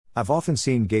I've often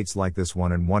seen gates like this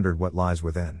one and wondered what lies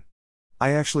within.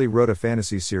 I actually wrote a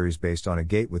fantasy series based on a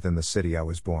gate within the city I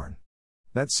was born.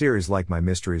 That series, like my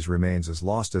mysteries, remains as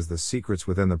lost as the secrets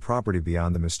within the property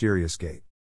beyond the mysterious gate.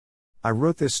 I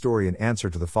wrote this story in answer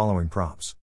to the following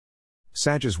prompts.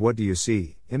 Sages, what do you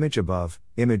see? Image above,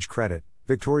 image credit,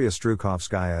 Victoria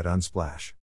Strukovskaya at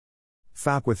Unsplash.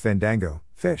 Falk with Fandango,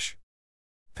 fish.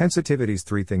 Pensitivity's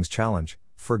 3 things challenge,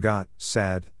 forgot,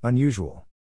 sad, unusual.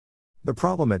 The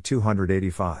problem at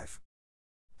 285.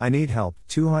 I need help,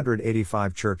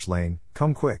 285 Church Lane,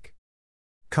 come quick.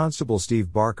 Constable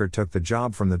Steve Barker took the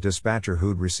job from the dispatcher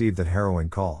who'd received that harrowing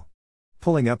call.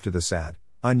 Pulling up to the sad,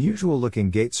 unusual-looking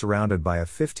gate surrounded by a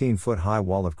 15-foot-high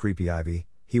wall of creepy ivy,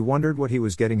 he wondered what he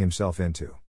was getting himself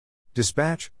into.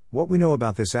 Dispatch, what we know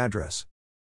about this address?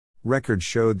 Records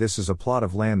showed this is a plot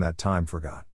of land that time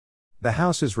forgot. The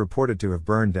house is reported to have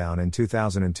burned down in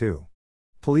 2002.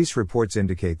 Police reports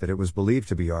indicate that it was believed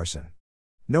to be arson.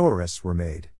 No arrests were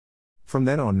made. From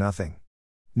then on, nothing.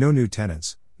 No new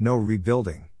tenants, no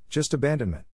rebuilding, just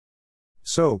abandonment.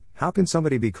 So, how can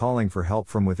somebody be calling for help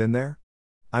from within there?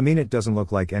 I mean, it doesn't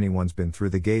look like anyone's been through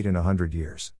the gate in 100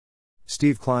 years.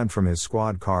 Steve climbed from his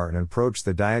squad car and approached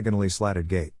the diagonally slatted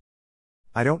gate.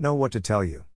 I don't know what to tell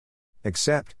you.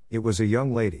 Except, it was a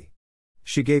young lady.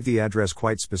 She gave the address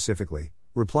quite specifically,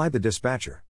 replied the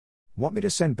dispatcher. Want me to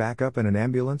send backup and an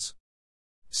ambulance?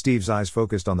 Steve's eyes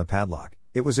focused on the padlock.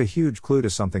 It was a huge clue to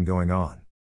something going on.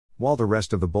 While the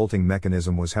rest of the bolting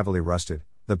mechanism was heavily rusted,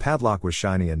 the padlock was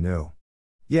shiny and new.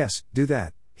 Yes, do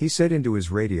that, he said into his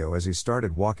radio as he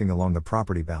started walking along the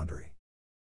property boundary.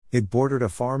 It bordered a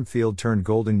farm field turned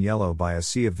golden yellow by a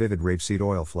sea of vivid rapeseed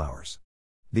oil flowers.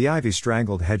 The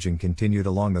ivy-strangled hedging continued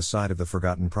along the side of the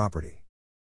forgotten property.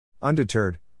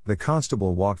 Undeterred, the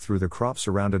constable walked through the crop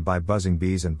surrounded by buzzing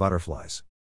bees and butterflies.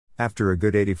 After a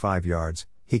good 85 yards,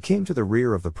 he came to the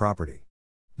rear of the property.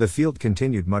 The field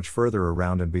continued much further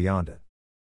around and beyond it.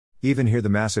 Even here the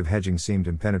massive hedging seemed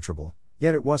impenetrable,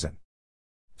 yet it wasn't.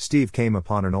 Steve came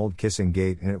upon an old kissing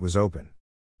gate and it was open.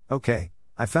 Okay,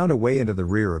 I found a way into the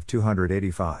rear of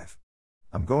 285.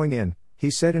 I'm going in,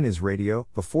 he said in his radio,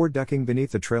 before ducking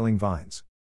beneath the trailing vines.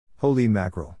 Holy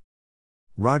mackerel.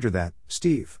 Roger that,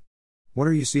 Steve. What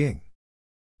are you seeing?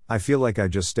 I feel like I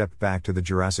just stepped back to the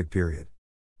Jurassic period.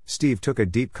 Steve took a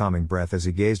deep calming breath as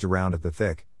he gazed around at the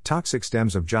thick, toxic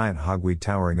stems of giant hogweed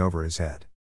towering over his head.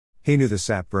 He knew the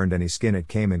sap burned any skin it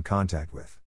came in contact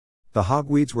with. The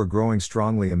hogweeds were growing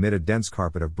strongly amid a dense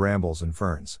carpet of brambles and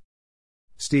ferns.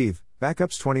 Steve,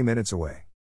 backup's 20 minutes away.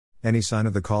 Any sign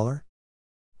of the caller?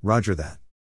 Roger that.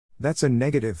 That's a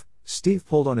negative. Steve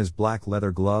pulled on his black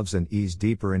leather gloves and eased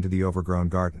deeper into the overgrown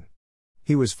garden.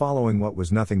 He was following what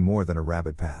was nothing more than a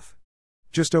rabbit path.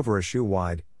 Just over a shoe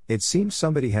wide, it seemed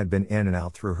somebody had been in and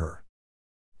out through her.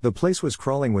 The place was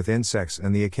crawling with insects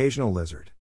and the occasional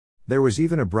lizard. There was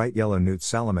even a bright yellow newt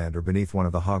salamander beneath one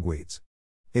of the hogweeds.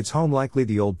 Its home likely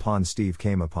the old pond Steve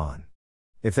came upon.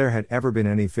 If there had ever been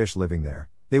any fish living there,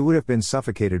 they would have been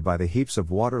suffocated by the heaps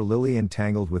of water lily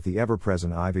entangled with the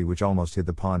ever-present ivy which almost hid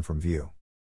the pond from view.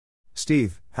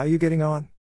 Steve, how you getting on?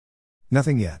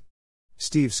 Nothing yet.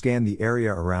 Steve scanned the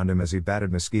area around him as he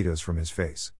batted mosquitoes from his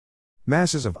face.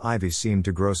 Masses of ivy seemed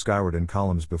to grow skyward in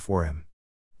columns before him.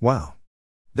 Wow.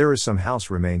 There is some house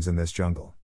remains in this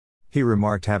jungle. He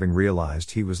remarked, having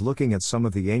realized he was looking at some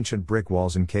of the ancient brick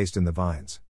walls encased in the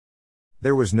vines.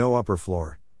 There was no upper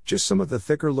floor, just some of the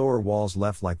thicker lower walls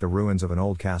left like the ruins of an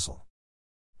old castle.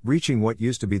 Reaching what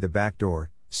used to be the back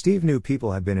door, Steve knew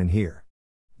people had been in here.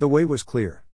 The way was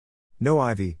clear. No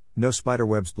ivy, no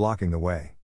spiderwebs blocking the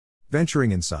way.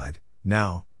 Venturing inside,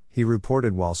 now, he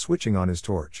reported while switching on his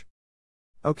torch.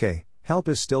 Okay, help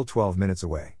is still 12 minutes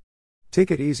away. Take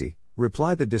it easy,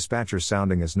 replied the dispatcher,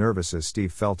 sounding as nervous as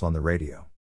Steve felt on the radio.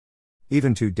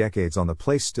 Even 2 decades on, the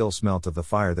place still smelt of the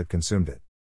fire that consumed it.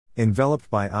 Enveloped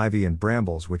by ivy and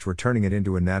brambles which were turning it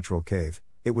into a natural cave,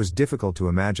 it was difficult to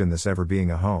imagine this ever being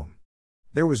a home.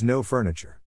 There was no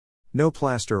furniture. No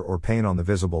plaster or paint on the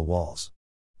visible walls.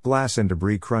 Glass and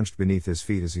debris crunched beneath his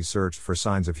feet as he searched for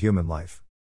signs of human life.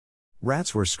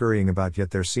 Rats were scurrying about,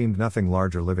 yet there seemed nothing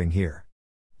larger living here.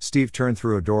 Steve turned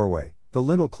through a doorway, the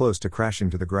lintel close to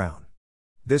crashing to the ground.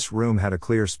 This room had a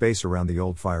clear space around the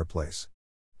old fireplace.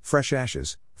 Fresh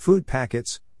ashes, food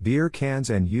packets, beer cans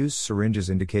and used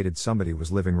syringes indicated somebody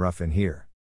was living rough in here.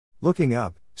 Looking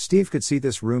up, Steve could see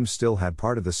this room still had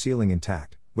part of the ceiling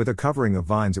intact. With a covering of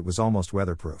vines it was almost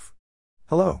weatherproof.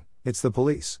 Hello, it's the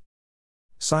police.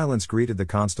 Silence greeted the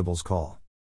constable's call.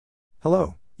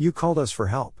 Hello, you called us for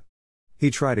help. He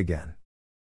tried again.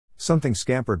 Something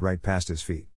scampered right past his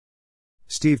feet.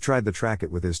 Steve tried to track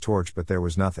it with his torch, but there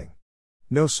was nothing.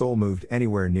 No soul moved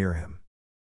anywhere near him.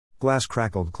 Glass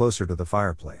crackled closer to the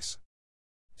fireplace.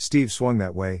 Steve swung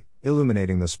that way,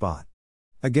 illuminating the spot.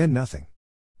 Again nothing.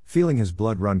 Feeling his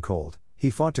blood run cold, he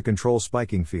fought to control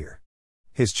spiking fear.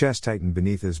 His chest tightened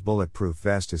beneath his bulletproof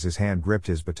vest as his hand gripped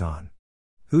his baton.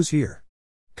 "Who's here?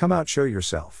 Come out, show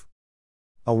yourself."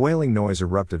 A wailing noise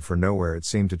erupted from nowhere. It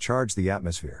seemed to charge the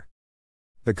atmosphere.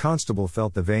 The constable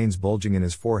felt the veins bulging in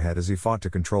his forehead as he fought to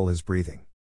control his breathing.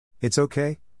 "It's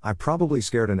okay, I probably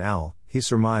scared an owl," he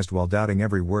surmised while doubting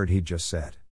every word he'd just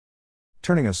said.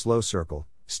 Turning a slow circle,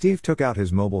 Steve took out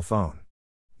his mobile phone.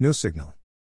 No signal.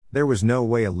 There was no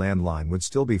way a landline would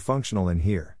still be functional in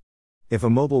here. If a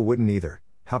mobile wouldn't either,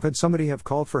 how could somebody have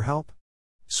called for help?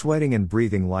 Sweating and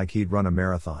breathing like he'd run a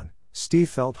marathon, Steve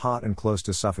felt hot and close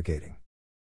to suffocating.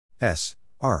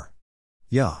 S.R.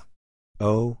 Yeah.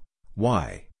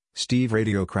 O.Y. Steve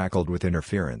radio crackled with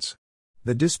interference.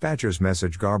 The dispatcher's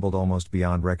message garbled almost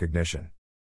beyond recognition.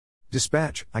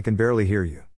 "Dispatch, I can barely hear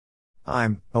you."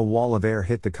 A wall of air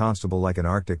hit the constable like an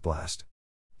Arctic blast.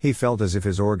 He felt as if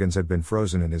his organs had been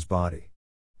frozen in his body.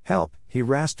 "Help," he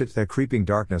rasped it. The creeping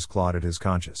darkness clawed at his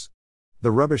conscience.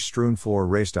 The rubbish-strewn floor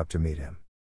raced up to meet him.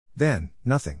 Then,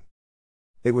 nothing.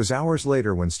 It was hours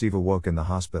later when Steve awoke in the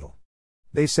hospital.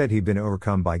 They said he'd been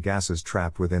overcome by gases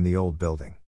trapped within the old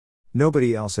building.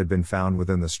 Nobody else had been found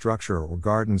within the structure or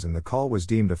gardens, and the call was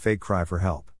deemed a fake cry for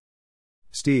help.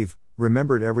 Steve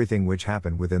remembered everything which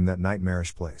happened within that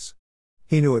nightmarish place.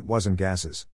 He knew it wasn't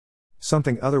gases.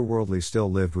 Something otherworldly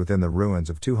still lived within the ruins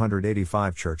of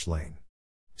 285 Church Lane.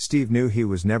 Steve knew he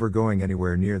was never going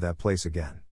anywhere near that place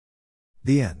again.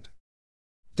 The end.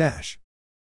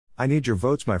 I need your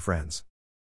votes, my friends.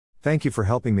 Thank you for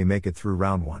helping me make it through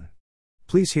round 1.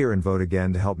 Please hear and vote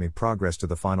again to help me progress to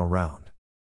the final round.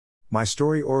 My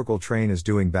story Oracle Train is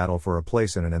doing battle for a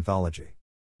place in an anthology.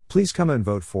 Please come and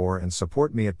vote for and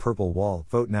support me at Purple Wall.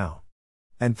 Vote now.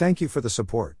 And thank you for the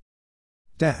support.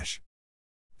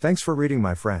 Thanks for reading,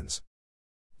 my friends.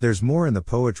 There's more in the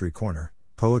Poetry Corner,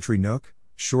 Poetry Nook,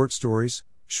 Short Stories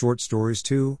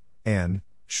 2, and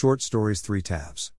Short Stories 3 tabs.